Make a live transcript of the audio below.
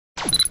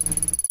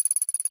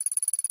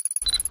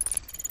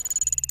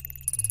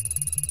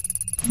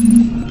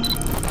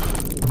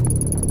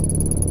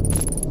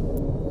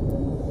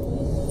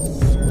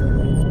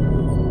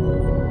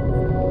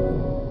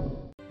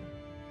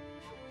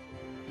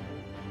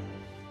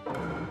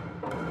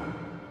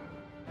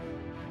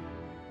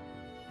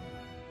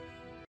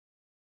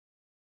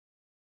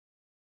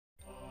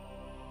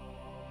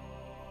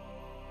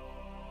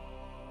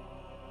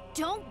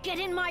Don't get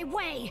in my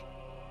way!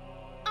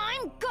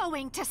 I'm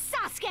going to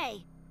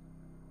Sasuke!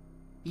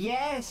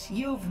 Yes,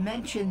 you've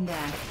mentioned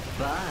that,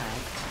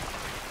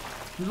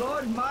 but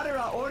Lord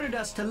Madara ordered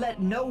us to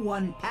let no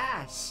one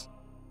pass.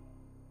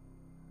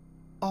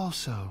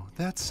 Also,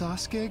 that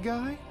Sasuke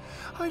guy?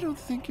 I don't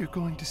think you're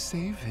going to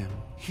save him.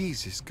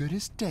 He's as good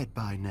as dead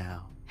by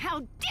now. How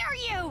dare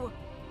you!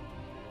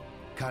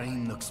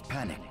 Karin looks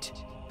panicked.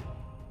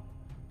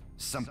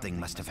 Something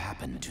must have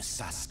happened to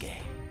Sasuke.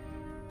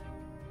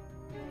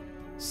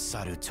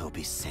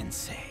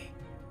 Sarutobi-sensei.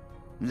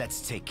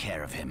 Let's take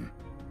care of him.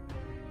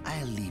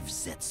 I'll leave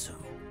Zetsu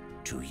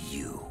to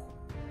you.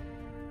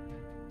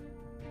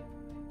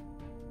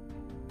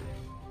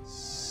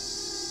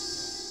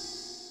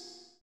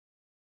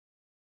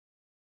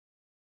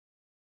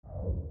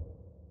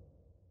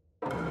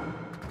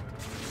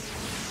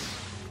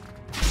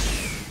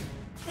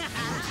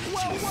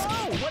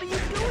 Whoa! What are you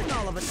doing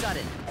all of a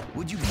sudden?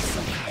 Would you be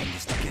so kind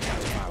as to get out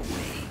of our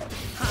way?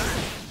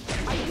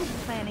 Huh? Are you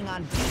planning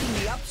on beating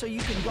me up so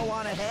you can go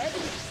on ahead?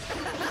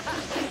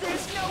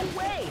 There's no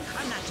way!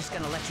 I'm not just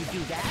gonna let you do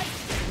that.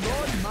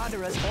 Lord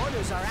Madara's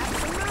orders are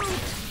absolute.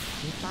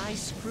 If I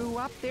screw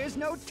up, there's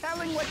no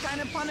telling what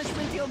kind of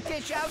punishment he'll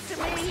dish out to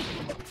me.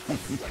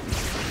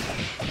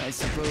 I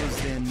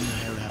suppose then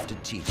I'll have to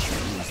teach you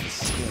who's the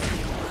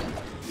scary one.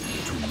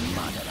 To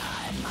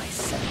Madara and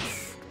myself.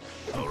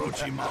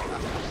 Orochimaru.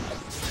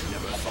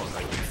 Never thought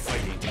I'd be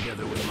fighting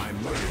together with my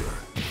murderer.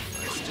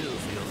 I still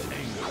feel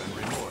anger and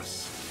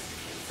remorse.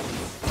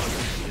 But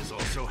he is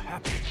also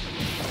happy.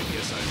 I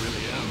guess I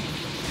really am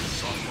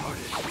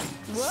soft-hearted.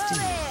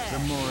 Still,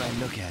 the more I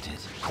look at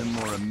it, the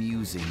more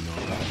amusing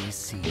your body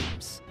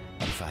seems.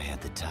 If I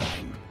had the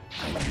time,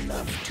 I'd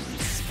love to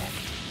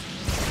inspect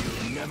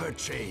it. You'll never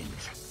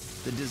change.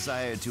 The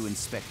desire to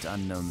inspect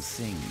unknown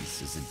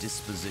things is a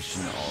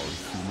disposition all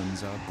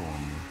humans are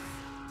born with.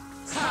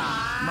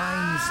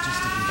 Mine's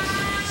just a bit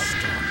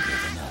stronger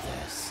than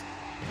others.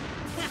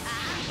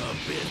 A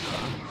bit,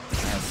 huh?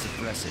 I'll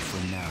suppress it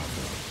for now,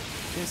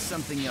 though. There's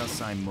something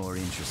else I'm more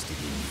interested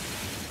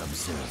in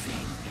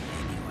observing,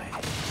 anyway.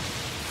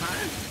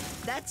 Huh?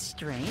 That's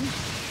strange.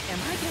 Am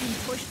I getting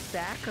pushed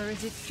back, or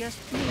is it just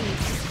me?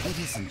 It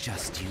isn't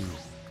just you.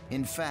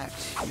 In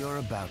fact, you're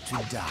about to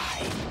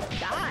die.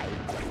 Die?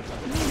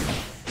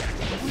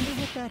 I wonder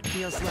what that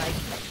feels like.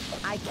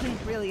 I can't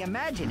really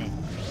imagine it.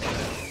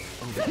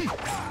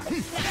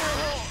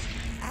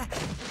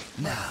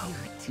 Now,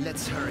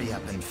 let's hurry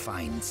up and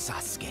find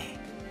Sasuke.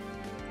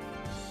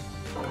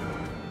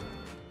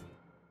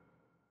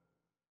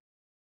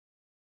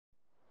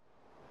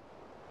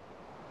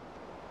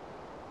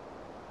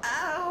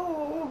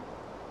 Ow!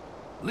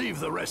 Leave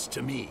the rest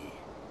to me.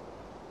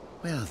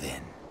 Well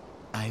then,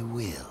 I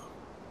will.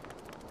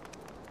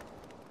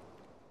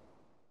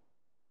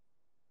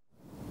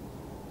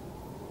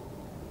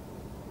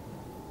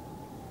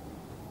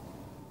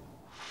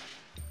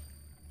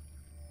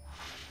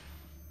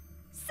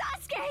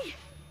 Sasuke!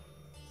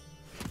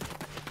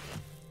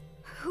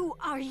 Who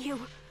are you?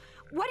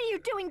 What are you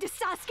doing to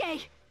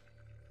Sasuke?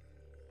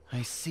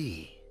 I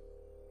see.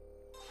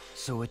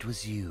 So it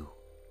was you.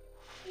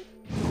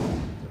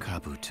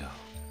 Kabuto.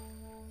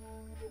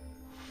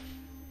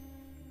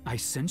 I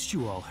sensed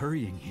you all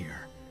hurrying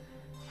here.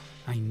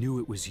 I knew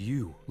it was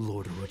you,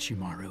 Lord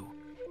Orochimaru.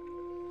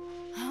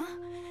 Huh?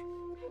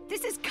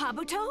 This is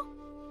Kabuto?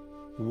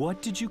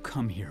 What did you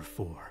come here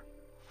for?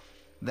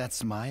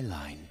 That's my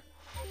line.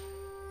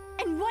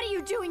 And what are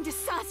you doing to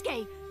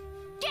Sasuke?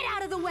 Get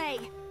out of the way!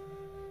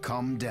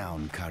 Calm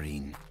down,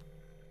 Karin.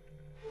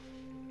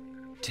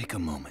 Take a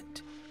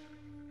moment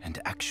and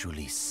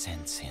actually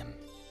sense him.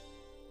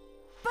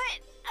 But,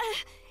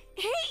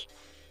 he...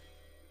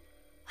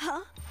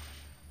 Huh?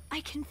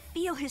 I can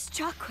feel his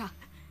chakra.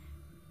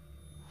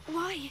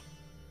 Why?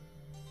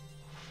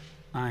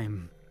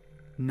 I'm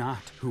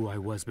not who I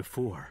was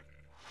before.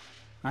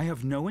 I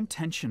have no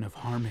intention of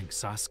harming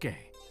Sasuke.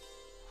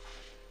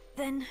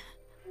 Then,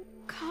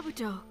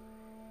 Kabuto,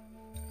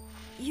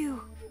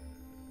 you...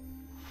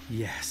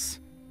 Yes.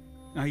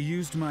 I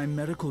used my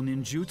medical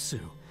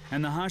ninjutsu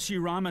and the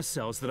Hashirama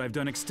cells that I've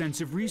done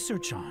extensive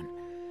research on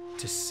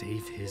to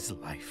save his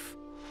life.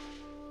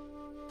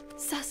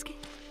 Sasuke,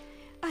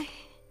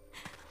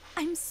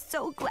 I'm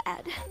so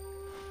glad.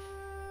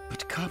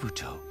 But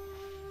Kabuto,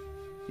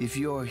 if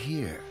you're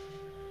here,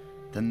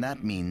 then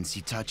that means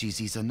Itachi's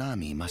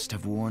Izanami must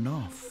have worn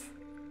off.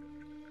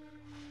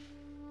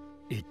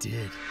 It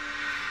did.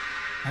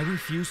 I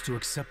refused to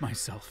accept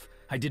myself.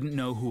 I didn't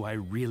know who I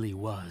really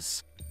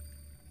was.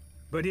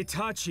 But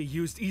Itachi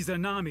used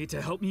Izanami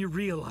to help me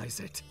realize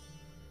it.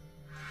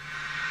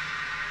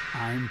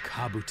 I'm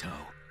Kabuto,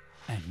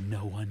 and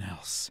no one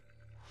else.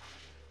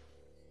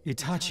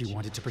 Itachi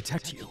wanted to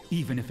protect you,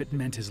 even if it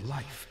meant his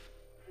life.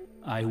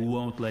 I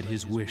won't let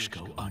his wish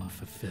go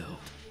unfulfilled.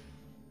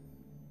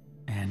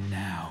 And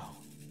now,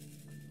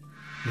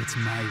 it's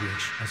my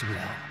wish as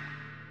well.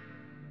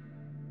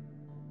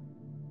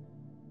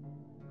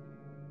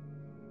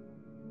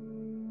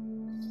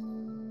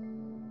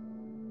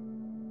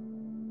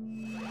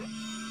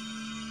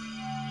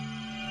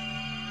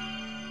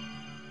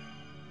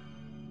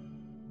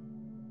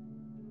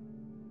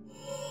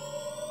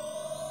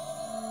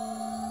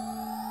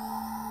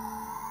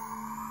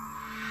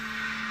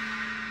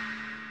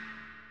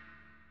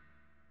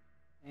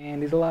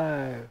 And he's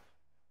alive.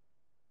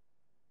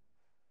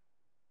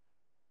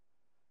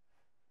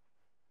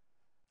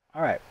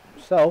 Alright,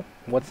 so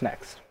what's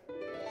next?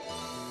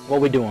 What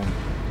we doing?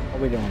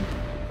 What we doing?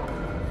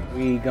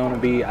 We gonna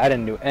be... I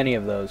didn't do any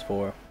of those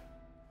for.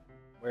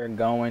 We're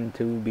going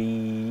to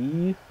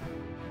be...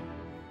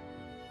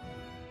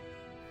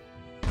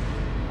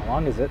 How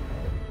long is it?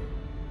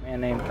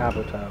 Man named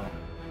Kabuto.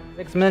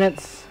 6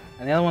 minutes,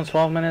 and the other one's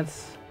 12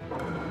 minutes.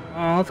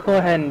 Let's go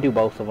ahead and do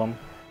both of them.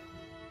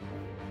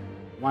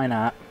 Why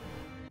not?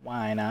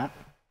 Why not?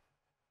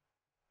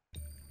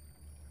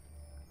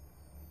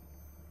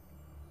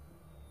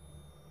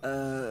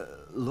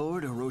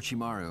 Lord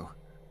Orochimaru,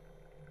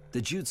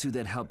 the jutsu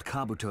that helped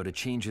Kabuto to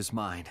change his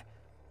mind.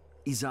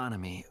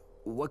 Izanami,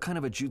 what kind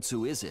of a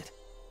jutsu is it?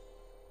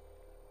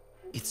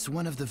 It's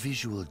one of the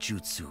visual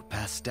jutsu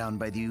passed down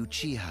by the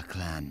Uchiha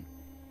clan.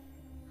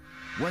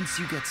 Once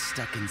you get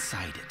stuck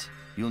inside it,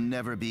 you'll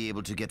never be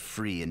able to get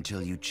free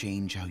until you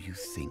change how you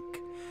think.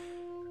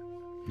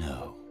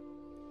 No,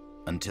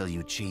 until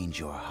you change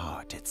your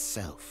heart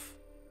itself.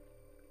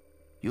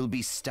 You'll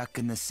be stuck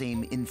in the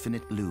same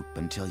infinite loop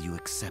until you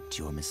accept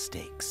your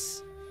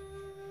mistakes.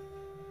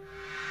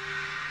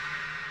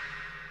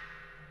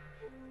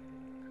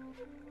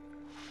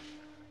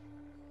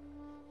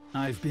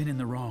 I've been in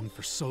the wrong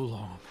for so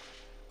long.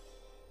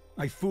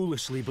 I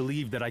foolishly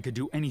believed that I could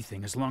do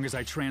anything as long as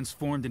I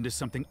transformed into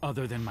something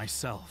other than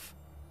myself.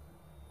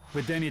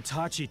 But then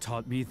Itachi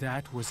taught me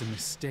that was a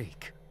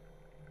mistake.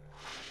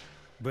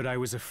 But I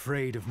was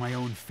afraid of my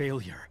own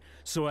failure,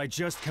 so I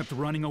just kept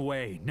running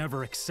away,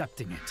 never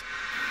accepting it.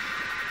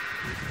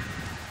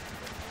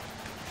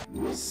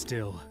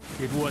 Still,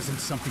 it wasn't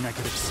something I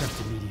could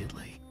accept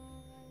immediately.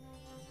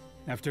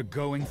 After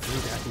going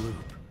through that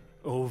loop,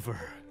 over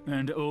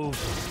and over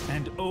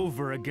and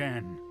over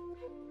again,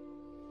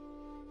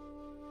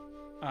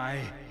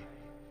 I'm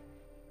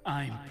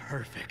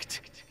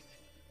perfect.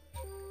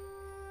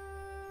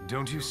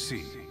 Don't you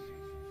see?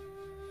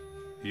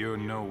 You're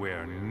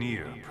nowhere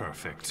near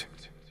perfect.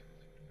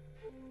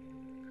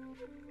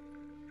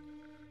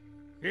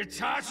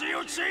 Itachi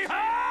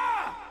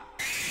Uchiha!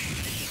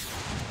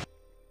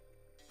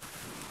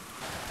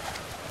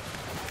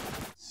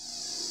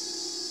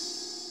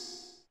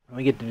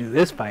 We get to do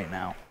this fight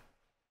now.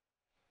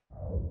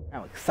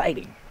 How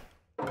exciting.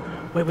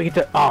 Wait, we get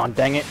to... Oh,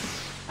 dang it.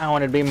 I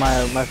wanted to be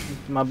my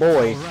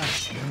boy.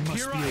 Alright, there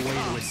must be a way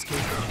to escape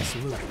from this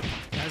loop.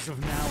 As of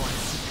now, I'm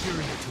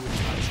superior to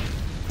Itachi.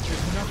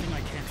 There's nothing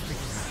I can't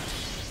figure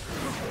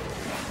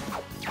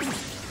out.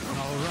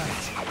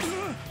 Alright.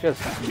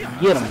 Just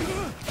get him.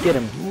 Get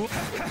him.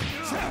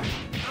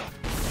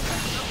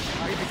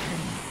 I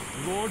became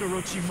Lord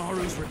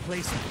Orochimaru's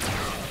replacement. A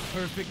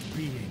perfect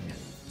being.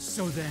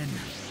 So then,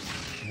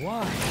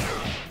 why?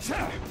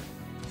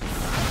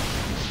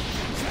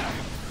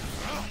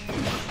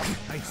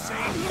 I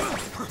say,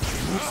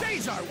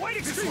 Caesar, white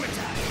extreme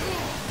attack.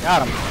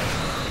 Got him.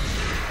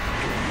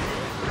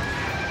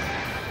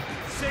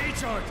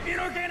 Sage Art,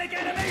 inorganic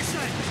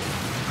animation!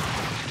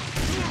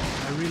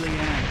 I really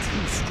am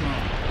too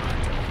strong.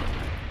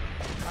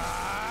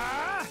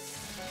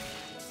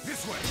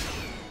 This way.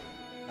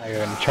 Now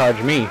you're gonna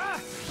charge me.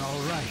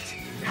 All right.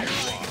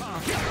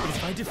 But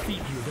if I defeat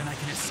you, then I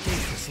can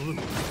escape this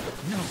loop.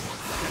 No,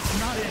 that's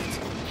not it.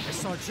 I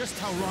saw just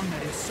how wrong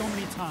that is so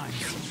many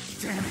times.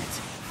 Damn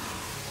it.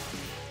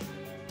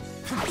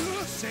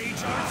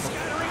 Sage Art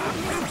scattering.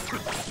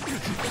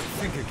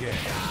 Think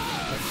again.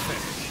 Let's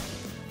finish.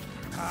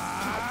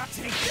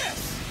 Take this.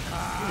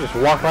 You just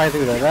walk right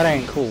through that. That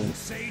ain't cool.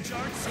 Sage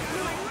Art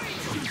scattering.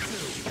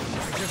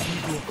 I just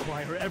need to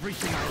acquire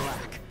everything I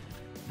lack.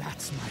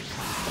 That's my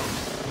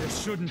path. There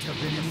shouldn't have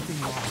been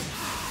anything wrong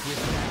with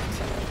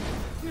that.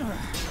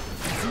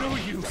 It's no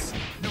use,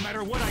 no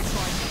matter what I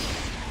try.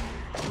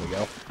 There we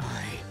go.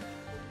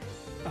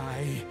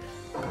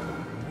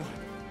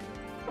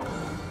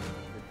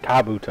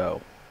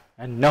 Kabuto.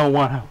 And no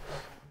one else.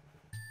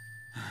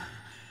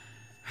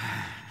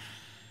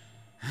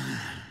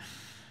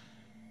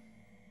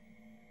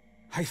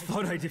 I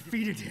thought I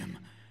defeated him.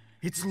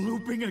 It's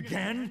looping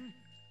again?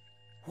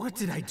 What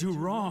did I do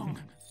wrong?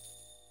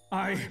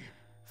 I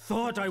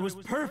thought I was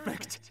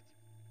perfect.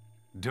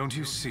 Don't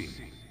you see?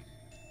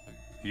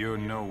 You're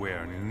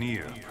nowhere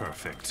near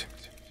perfect.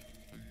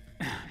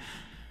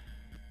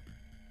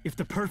 If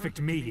the perfect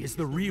me is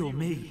the real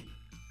me,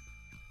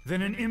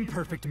 then an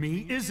imperfect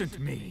me isn't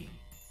me.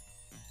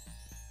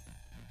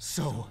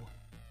 So,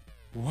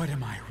 what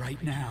am I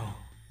right now?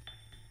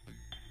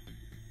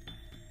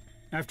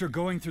 After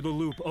going through the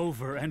loop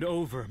over and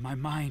over, my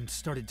mind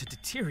started to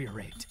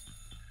deteriorate.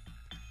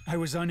 I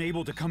was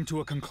unable to come to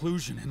a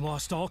conclusion and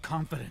lost all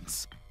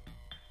confidence.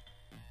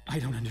 I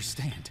don't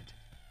understand.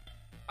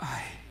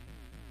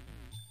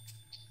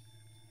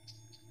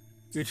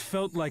 It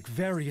felt like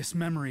various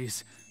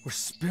memories were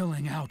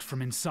spilling out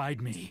from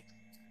inside me.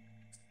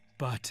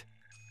 But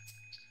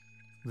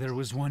there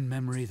was one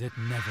memory that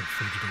never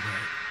faded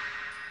away.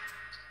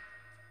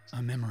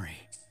 A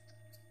memory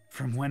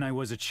from when I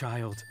was a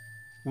child,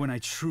 when I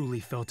truly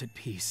felt at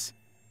peace.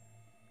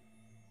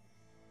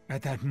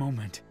 At that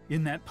moment,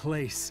 in that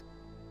place,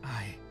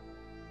 I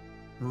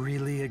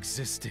really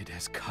existed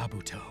as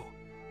Kabuto.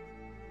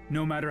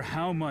 No matter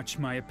how much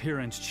my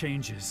appearance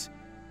changes,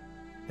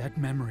 that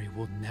memory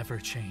will never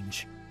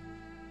change,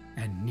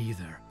 and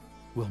neither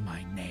will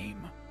my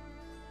name.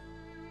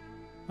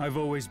 I've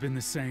always been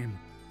the same.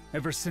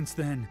 Ever since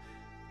then,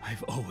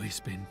 I've always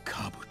been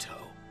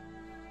Kabuto.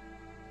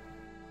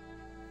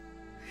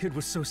 It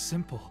was so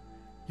simple,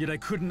 yet I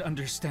couldn't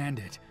understand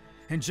it,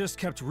 and just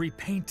kept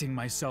repainting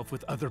myself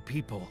with other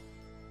people.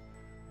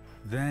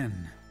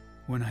 Then,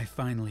 when I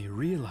finally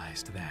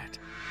realized that,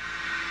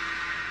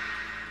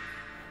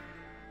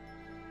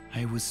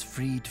 I was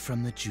freed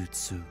from the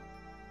jutsu.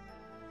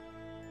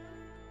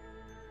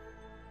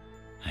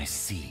 I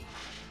see.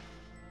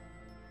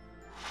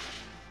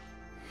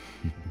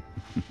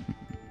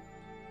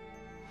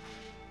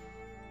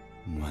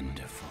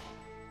 Wonderful.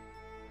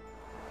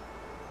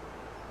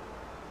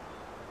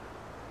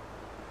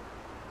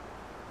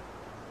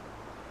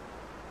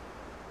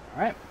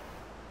 Alright.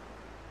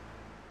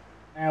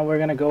 Now we're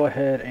gonna go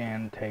ahead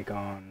and take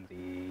on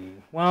the...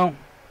 Well,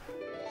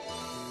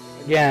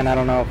 again, I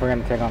don't know if we're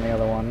gonna take on the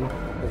other one,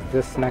 because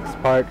this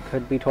next part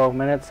could be 12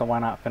 minutes, so why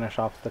not finish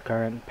off the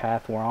current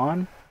path we're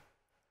on?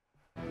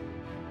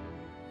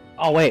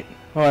 Oh wait,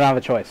 we don't have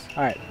a choice.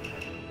 Alright,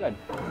 good.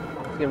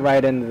 Let's get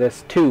right into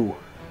this 2.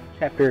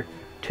 Chapter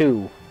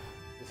 2.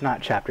 It's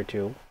not Chapter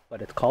 2,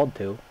 but it's called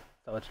 2,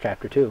 so it's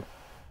Chapter 2.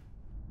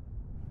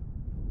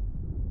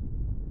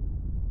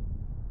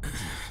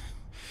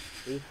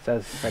 See, it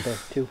says right there,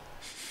 2.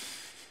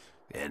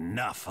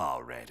 Enough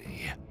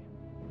already.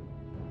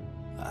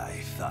 I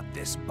thought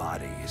this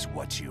body is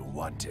what you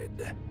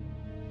wanted.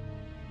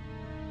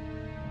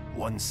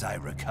 Once I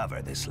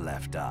recover this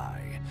left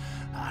eye,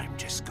 I'm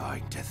just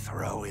going to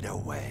throw it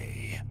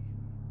away.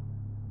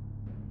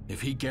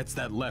 If he gets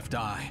that left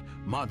eye,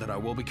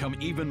 Madara will become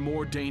even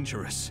more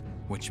dangerous,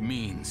 which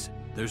means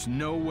there's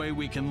no way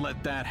we can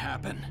let that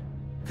happen.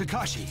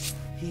 Kakashi,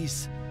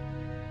 he's...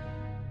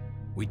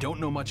 We don't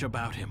know much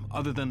about him,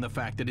 other than the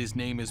fact that his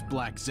name is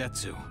Black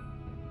Zetsu.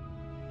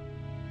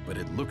 But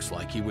it looks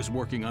like he was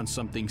working on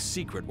something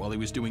secret while he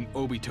was doing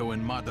Obito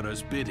and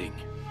Madara's bidding.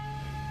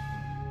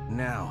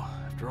 Now,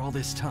 after all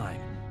this time,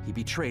 he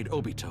betrayed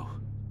Obito.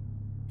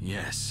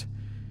 Yes.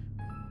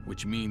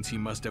 Which means he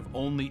must have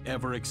only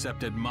ever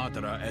accepted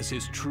Madara as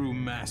his true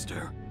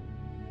master.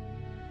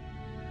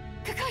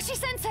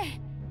 Kakashi-sensei!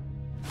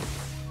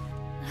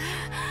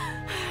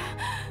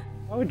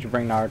 Why would you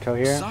bring Naruto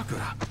here?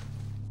 Sakura!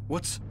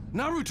 What's...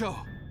 Naruto!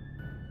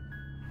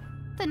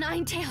 The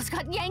Nine Tails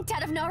got yanked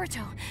out of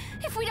Naruto.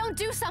 If we don't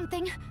do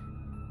something...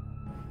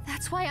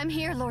 That's why I'm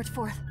here, Lord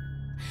Fourth.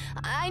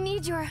 I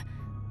need your...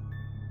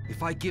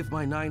 If I give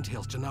my Nine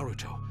Tails to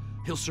Naruto,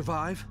 he'll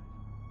survive?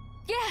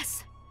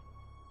 Yes!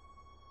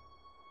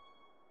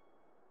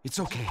 It's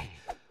okay.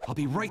 I'll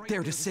be right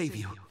there to save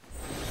you.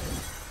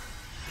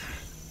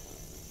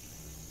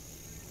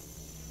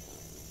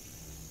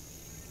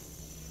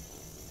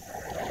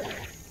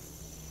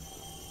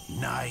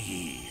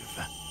 Naive.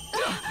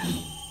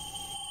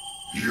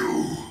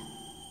 You!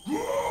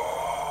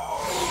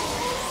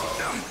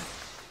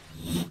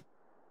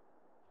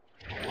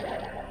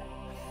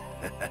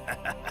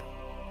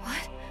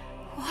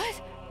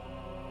 What?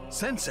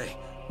 Sensei,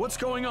 what's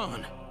going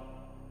on?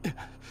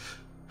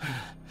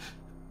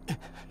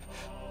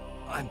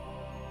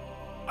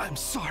 I'm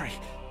sorry.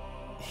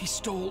 He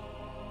stole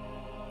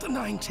the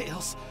Nine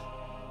Tails.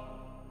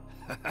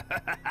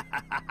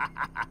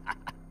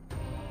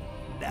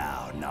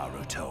 Now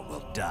Naruto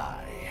will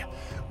die,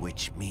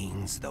 which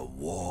means the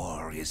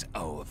war is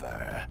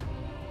over.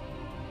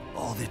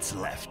 All that's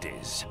left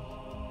is...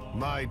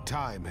 My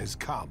time has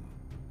come.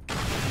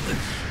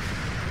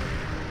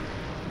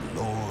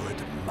 Lord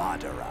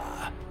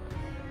Madara.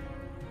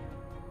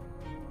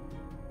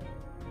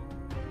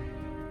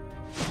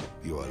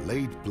 You are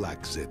late,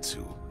 Black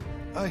Zetsu.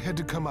 I had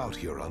to come out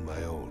here on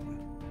my own.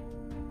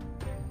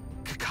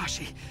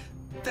 Kakashi,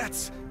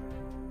 that's...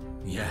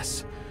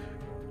 Yes.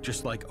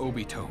 Just like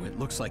Obito, it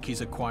looks like he's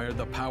acquired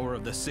the power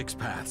of the Six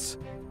Paths.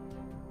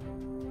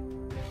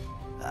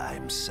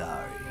 I'm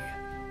sorry,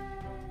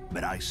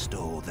 but I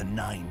stole the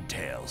Nine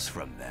Tails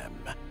from them.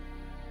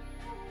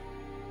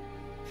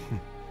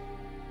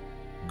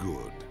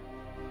 Good.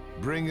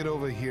 Bring it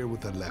over here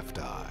with the left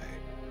eye.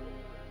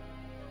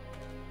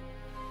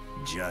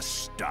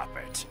 Just stop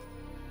it.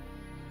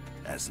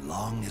 As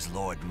long as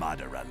Lord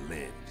Madara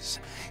lives,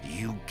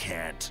 you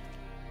can't...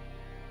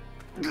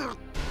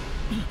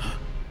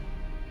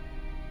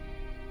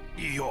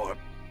 You're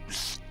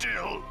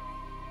still...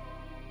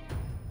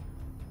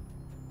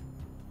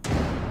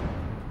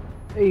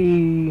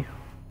 Hey.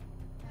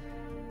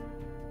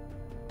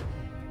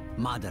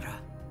 Madara.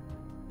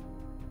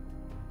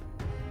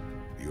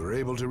 You're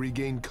able to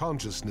regain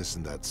consciousness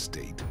in that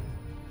state.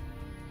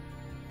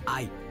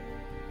 I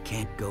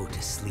can't go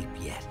to sleep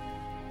yet.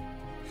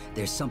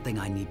 There's something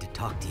I need to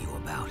talk to you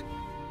about.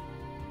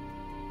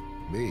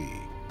 Me?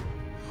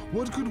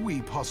 What could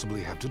we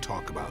possibly have to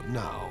talk about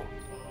now?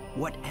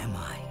 What am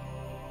I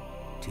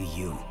to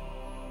you?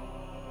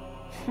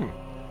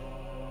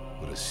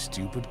 What a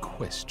stupid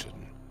question.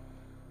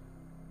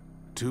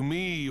 To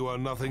me, you are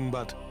nothing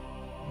but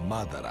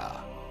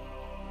Madara.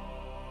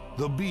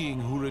 The being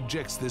who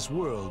rejects this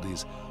world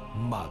is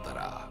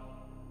Madara.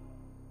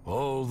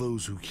 All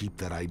those who keep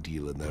that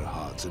ideal in their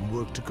hearts and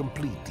work to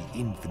complete the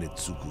infinite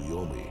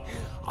Tsukuyomi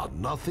are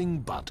nothing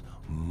but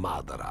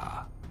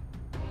Madara.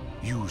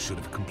 You should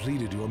have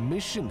completed your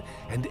mission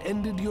and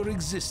ended your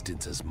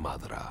existence as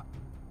Madara.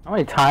 How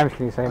many times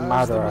can you say As the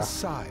Madara?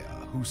 Messiah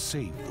who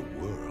saved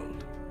the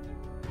world.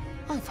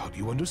 I thought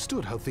you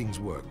understood how things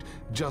worked,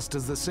 just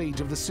as the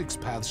Sage of the Six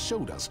Paths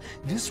showed us.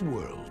 This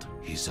world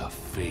is a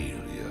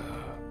failure.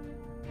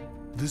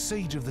 The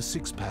Sage of the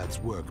Six Paths'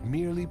 work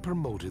merely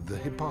promoted the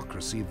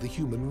hypocrisy of the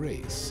human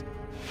race.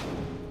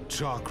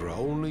 Chakra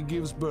only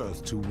gives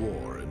birth to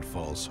war and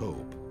false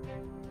hope.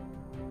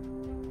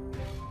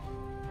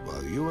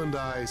 While you and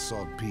I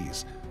sought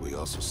peace, we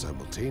also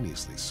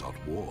simultaneously sought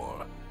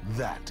war.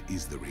 That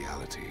is the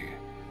reality.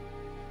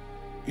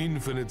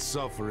 Infinite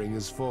suffering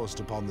is forced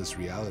upon this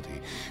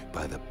reality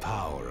by the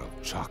power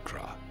of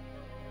Chakra.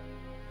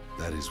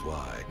 That is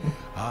why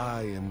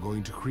I am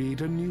going to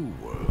create a new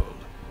world.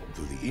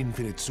 Through the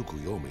infinite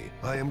Tsukuyomi,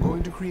 I am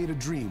going to create a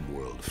dream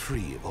world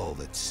free of all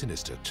that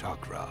sinister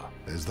Chakra.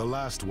 As the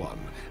last one,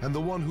 and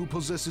the one who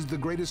possesses the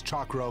greatest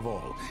Chakra of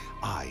all,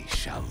 I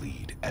shall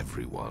lead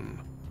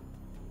everyone.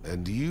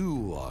 And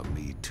you are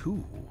me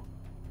too,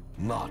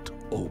 not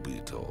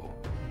Obito.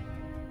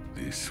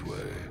 This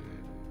way.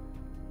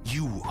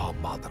 You are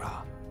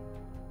Madara.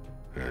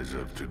 As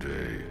of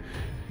today,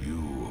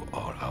 you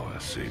are our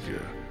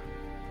savior.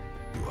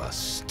 You are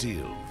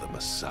still the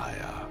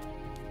Messiah.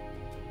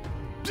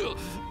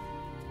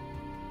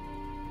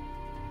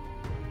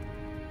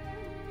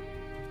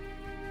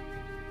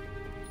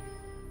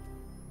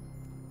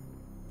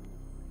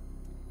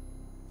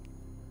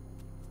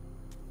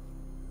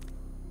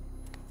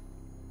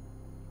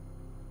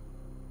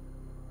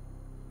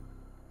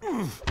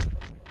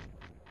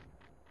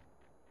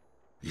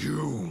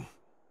 You.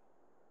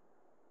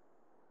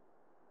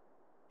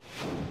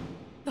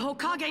 The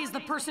Hokage is the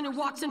person who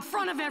walks in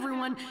front of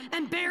everyone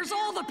and bears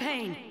all the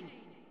pain.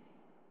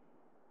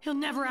 He'll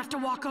never have to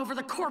walk over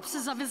the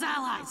corpses of his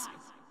allies.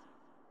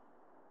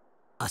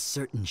 A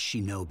certain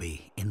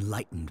shinobi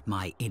enlightened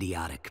my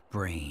idiotic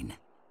brain.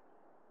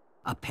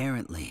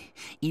 Apparently,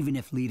 even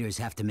if leaders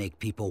have to make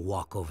people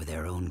walk over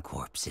their own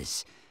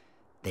corpses,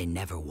 they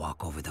never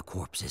walk over the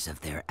corpses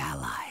of their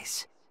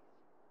allies.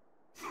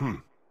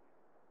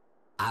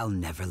 I'll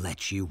never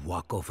let you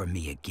walk over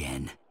me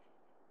again.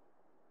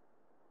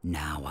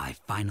 Now I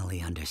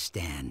finally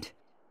understand.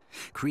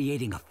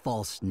 Creating a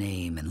false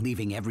name and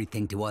leaving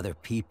everything to other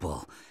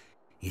people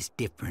is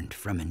different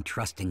from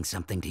entrusting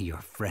something to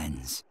your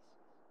friends.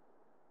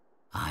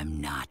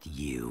 I'm not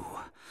you.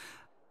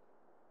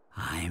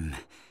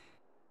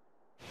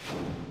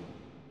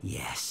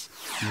 Yes,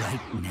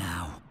 right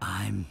now,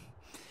 I'm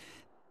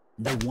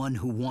the one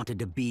who wanted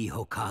to be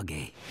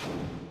Hokage.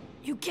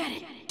 You get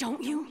it,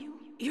 don't you?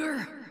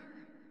 You're...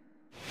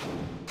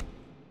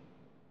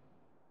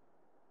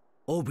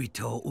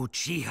 Obito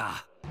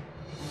Uchiha.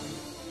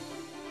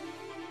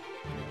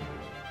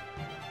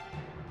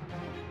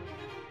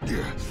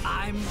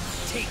 I'm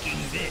taking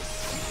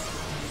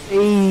this.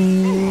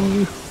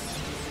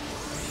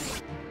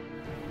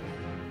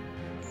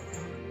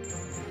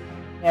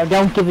 Now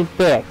don't give it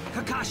back.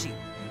 Kakashi,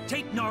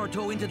 take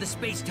Naruto into the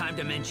space-time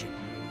dimension.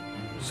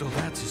 So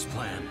that's his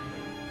plan.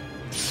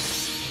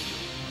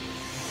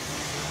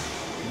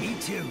 Me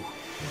too.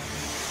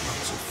 Not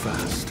so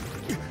fast.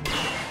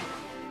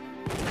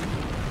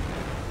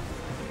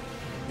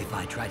 If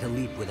I try to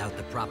leap without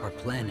the proper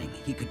planning,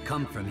 he could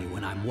come for me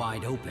when I'm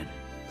wide open.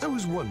 I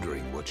was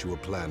wondering what you were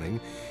planning.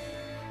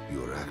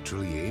 You're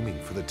actually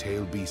aiming for the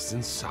tail beasts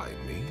inside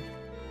me?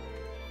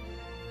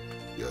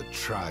 You're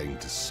trying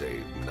to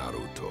save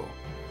Naruto.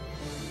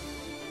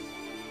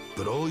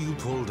 But all you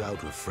pulled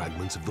out were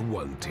fragments of the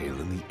One Tail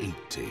and the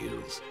Eight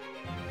Tails.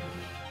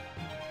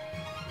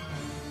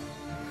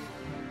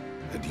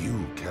 And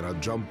you cannot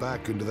jump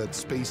back into that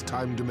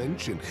space-time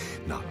dimension,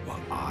 not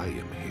while I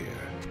am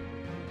here.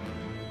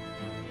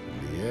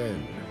 In the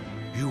end,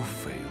 you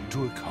failed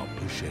to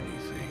accomplish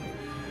anything.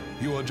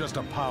 You are just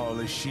a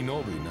powerless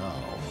shinobi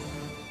now.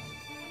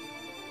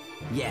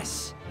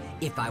 Yes,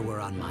 if I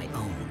were on my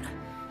own.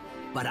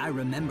 But I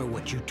remember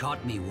what you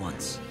taught me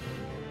once.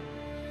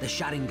 The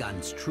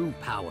Sharingan's true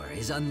power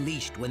is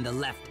unleashed when the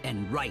left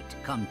and right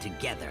come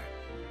together.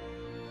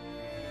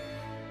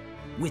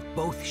 With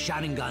both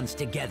Sharingans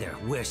together,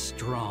 we're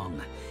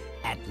strong.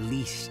 At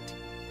least.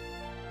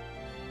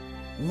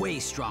 Way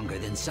stronger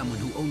than someone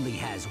who only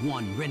has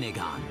one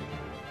Rinnegan.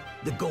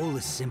 The goal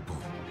is simple.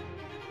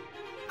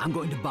 I'm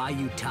going to buy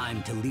you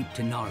time to leap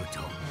to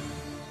Naruto.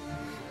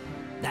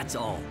 That's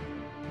all.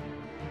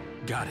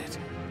 Got it.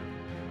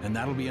 And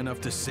that'll be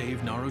enough to save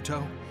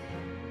Naruto?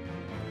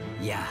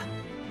 Yeah.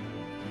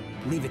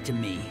 Leave it to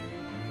me,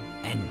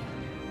 and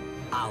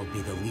I'll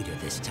be the leader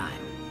this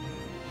time.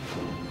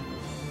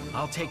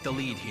 I'll take the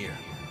lead here.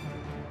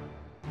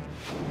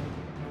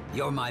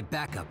 You're my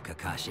backup,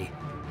 Kakashi.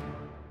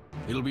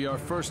 It'll be our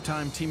first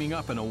time teaming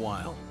up in a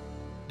while.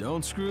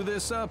 Don't screw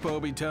this up,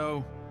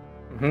 Obito.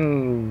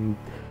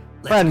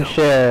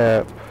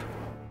 Friendship.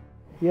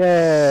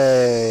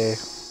 Yay.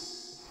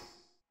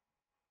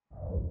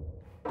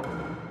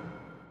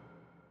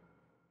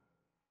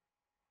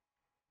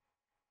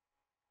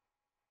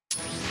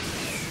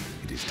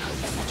 It is time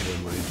to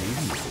return what I gave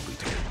you,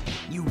 Obito.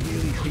 You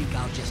really think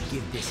I'll just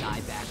give this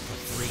eye back for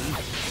free?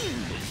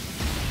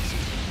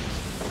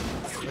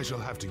 I shall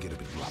have to get a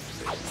bit rough.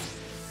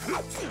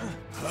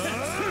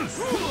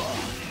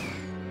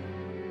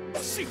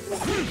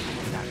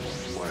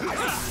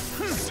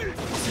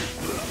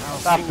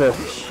 Stop this.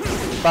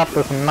 Stop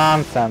this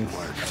nonsense.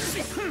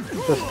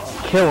 Just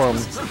kill him.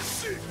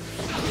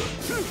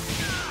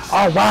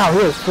 Oh wow, he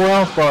has 4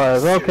 health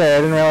bars. Okay, I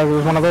didn't realize it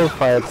was one of those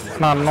fights. It's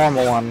not a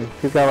normal one.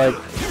 He's got like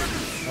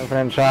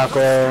infinite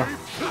chakra.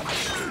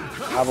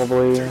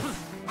 Probably.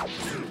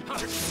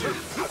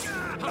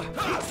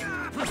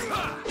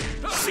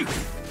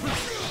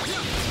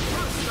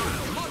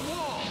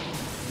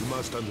 You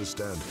must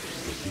understand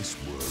that this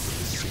world of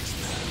the Six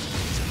Paths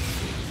is a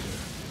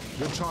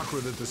failure. The chakra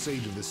that the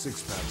Sage of the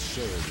Six Paths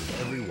shared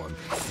with everyone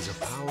is a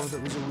power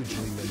that was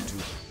originally meant to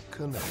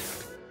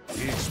connect.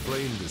 He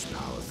explained this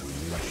power through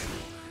Ninshu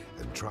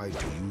and tried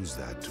to use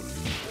that to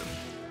lead them.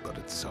 But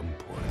at some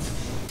point,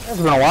 It's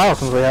been a while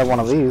since we had one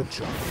of these. the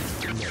chakra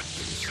to connect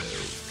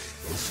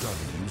themselves and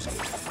started using it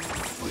to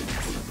fight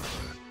one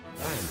another.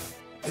 And,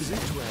 as if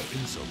to add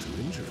insult to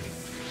injury,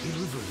 it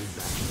reverted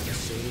back to the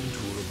same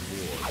tool of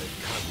war that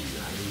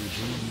Kaguya had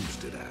originally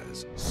used it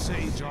as.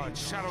 Sage Art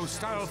Shadow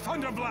Style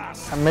Thunder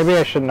Blast! And maybe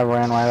I shouldn't have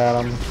ran right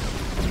at him.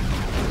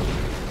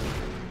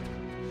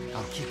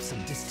 I'll keep some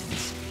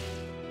distance.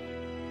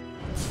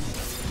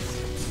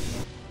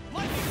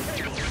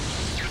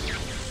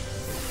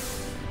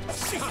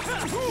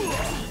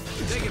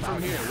 Take it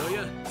from here, will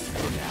ya?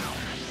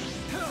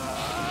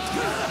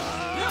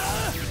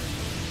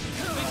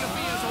 Think of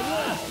me as a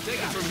wall.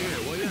 Take it from here,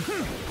 will ya?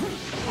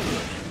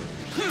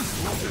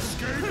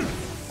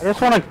 I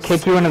just want to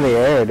kick you into the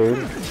air,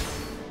 dude.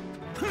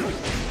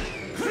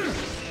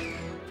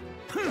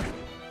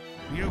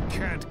 You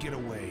can't get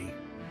away.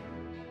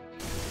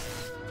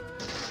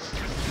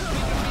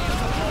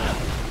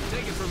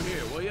 Take it from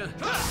here, will ya?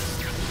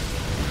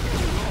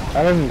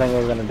 I didn't think I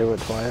was gonna do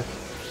it twice.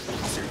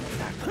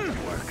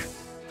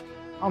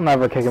 I'll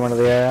never kick him into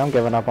the air. I'm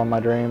giving up on my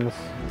dreams.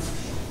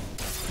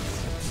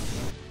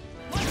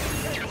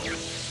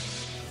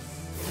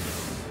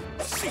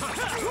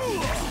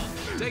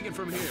 Take it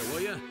from here,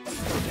 will ya?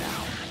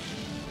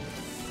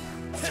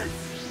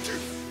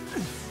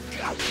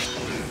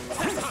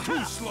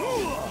 Too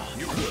slow!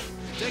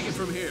 Take it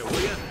from here,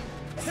 will ya?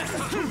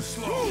 Too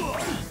slow!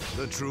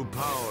 The true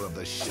power of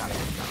the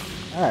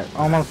Sharingan. Alright,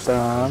 almost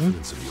done.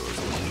 Confidence of yours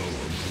was no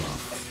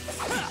bluff.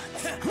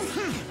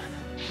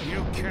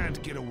 You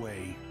can't get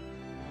away.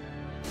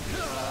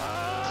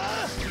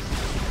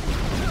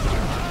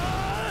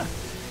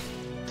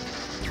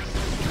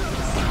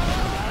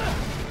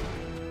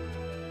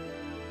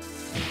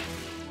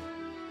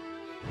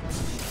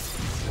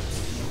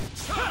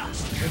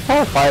 This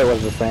whole fight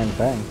was the same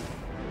thing.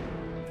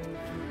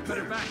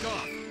 Better back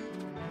off.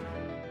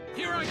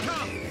 Here I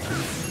come.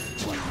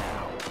 What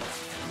now?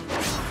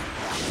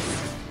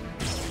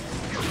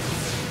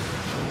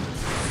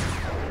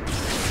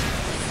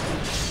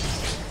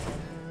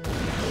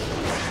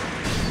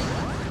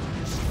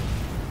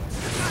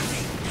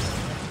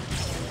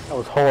 That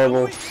was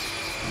horrible.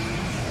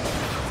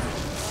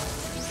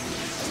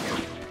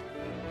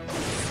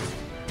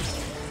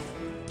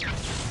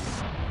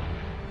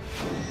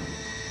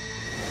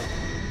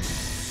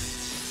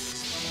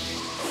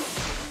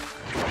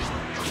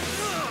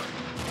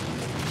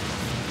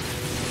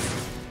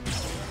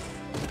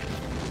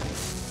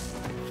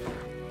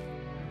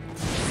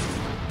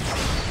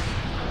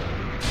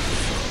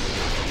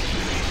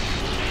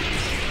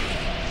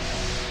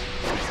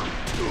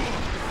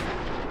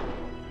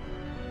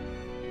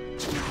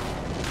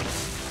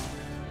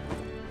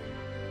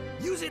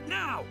 Use it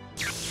now.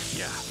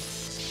 Yeah.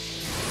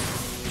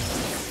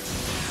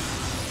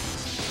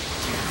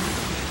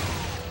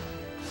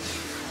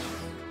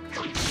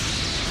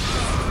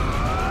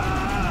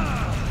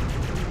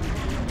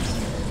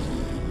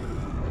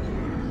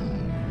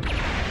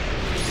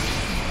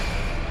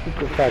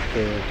 Super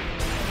effective.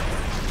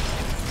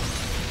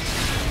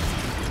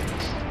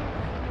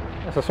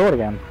 That's a sword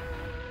again.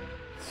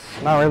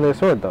 It's not really a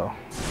sword though.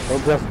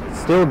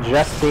 Still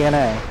just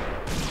DNA.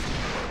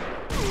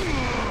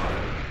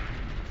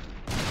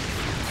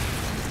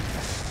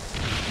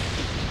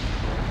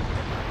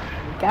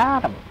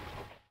 Got him.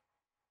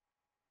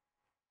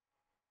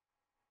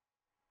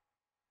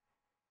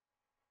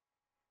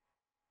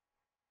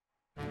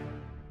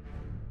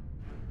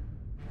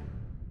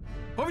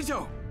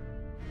 Obito!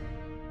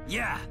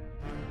 Yeah.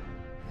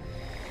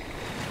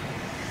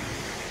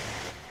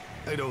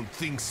 I don't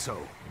think so.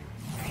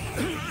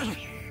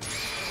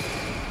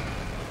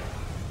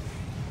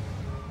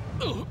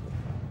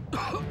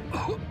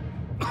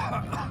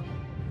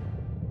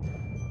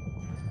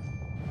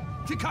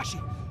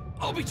 Kakashi!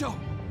 Obito!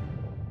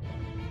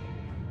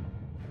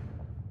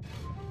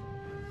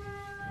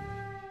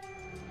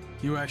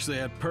 You actually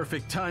had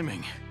perfect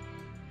timing.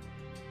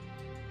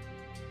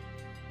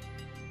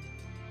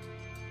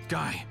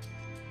 Guy.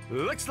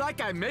 Looks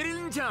like I made it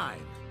in time.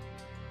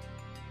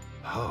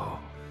 How?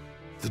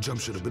 The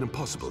jump should have been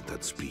impossible at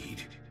that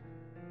speed.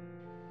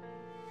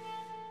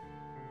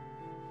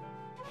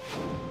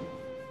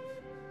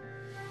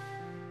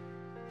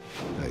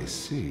 I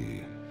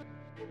see.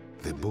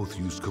 They both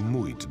used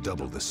Kamui to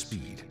double the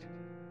speed.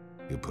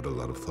 You put a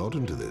lot of thought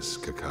into this,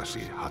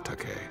 Kakashi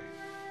Hatake.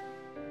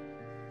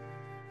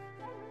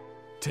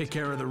 Take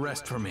care of the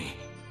rest for me.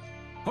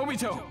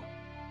 Obito!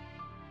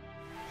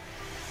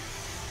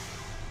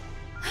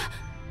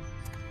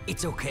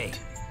 It's okay.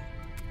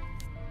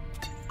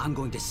 I'm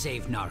going to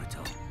save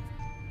Naruto.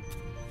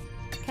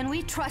 Can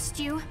we trust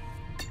you?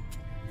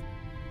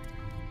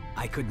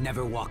 I could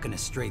never walk in a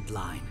straight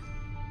line.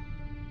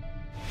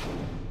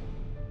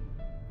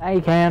 Now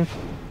you can.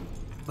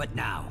 But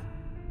now...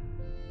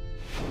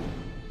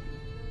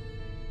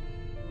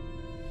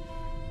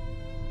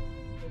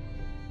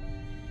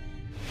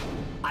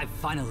 I've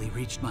finally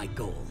reached my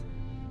goal.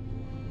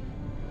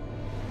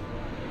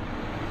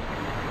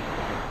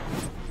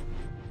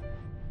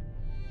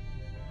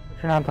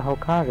 But you're not the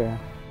Hokage.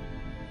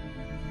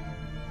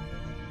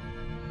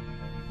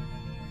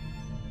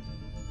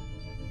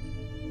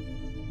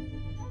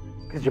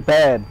 Because you're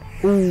bad.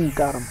 Ooh,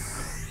 got him.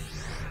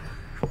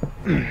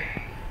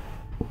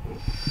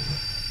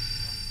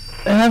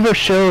 It never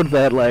showed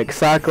that, like,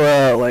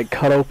 Sakura, like,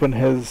 cut open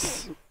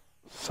his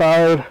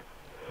side.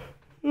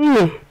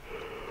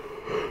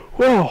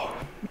 Wow.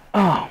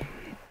 Oh.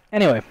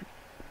 Anyway.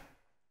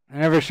 It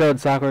never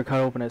showed Sakura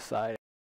cut open his side.